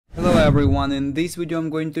everyone, in this video I'm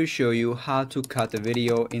going to show you how to cut a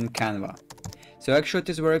video in Canva. So actually it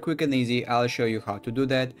is very quick and easy. I'll show you how to do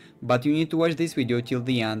that, but you need to watch this video till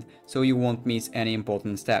the end so you won't miss any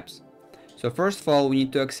important steps. So first of all, we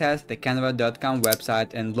need to access the canva.com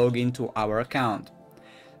website and log into our account.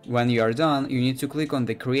 When you are done, you need to click on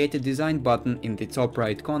the Create a Design button in the top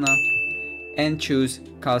right corner and choose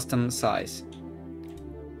Custom Size.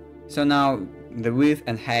 So now the width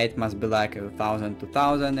and height must be like 1000 to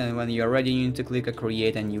 1000, and when you are ready you need to click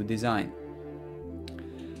Create a New Design.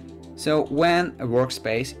 So when a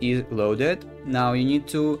workspace is loaded, now you need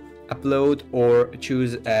to upload or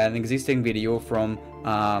choose an existing video from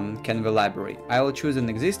Canva library. I will choose an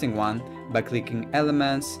existing one by clicking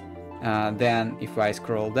Elements. Then if I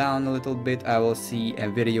scroll down a little bit, I will see a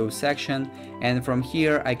video section, and from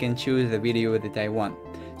here I can choose the video that I want.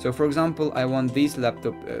 So for example, I want this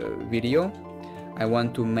laptop video. I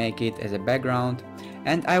want to make it as a background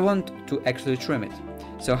and I want to actually trim it.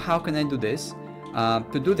 So how can I do this?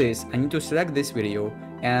 To do this, I need to select this video,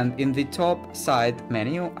 and in the top side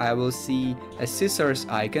menu I will see a scissors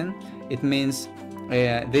icon. It means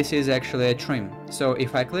this is actually a trim. So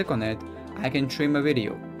if I click on it, I can trim a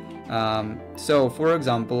video. So for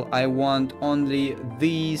example, I want only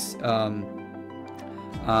these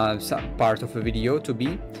part of a video to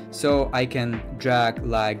be, so I can drag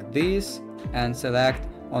like this and select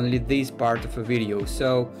only this part of a video.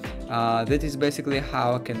 So that is basically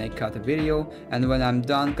how can I cut a video, and when I'm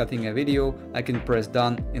done cutting a video I can press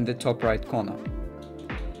done in the top right corner.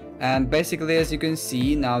 And basically, as you can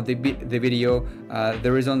see now, the video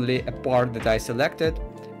there is only a part that I selected,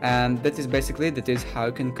 and that is how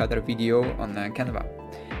you can cut a video on Canva.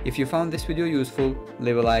 If you found this video useful,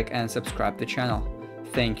 leave a like and subscribe to the channel.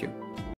 Thank you.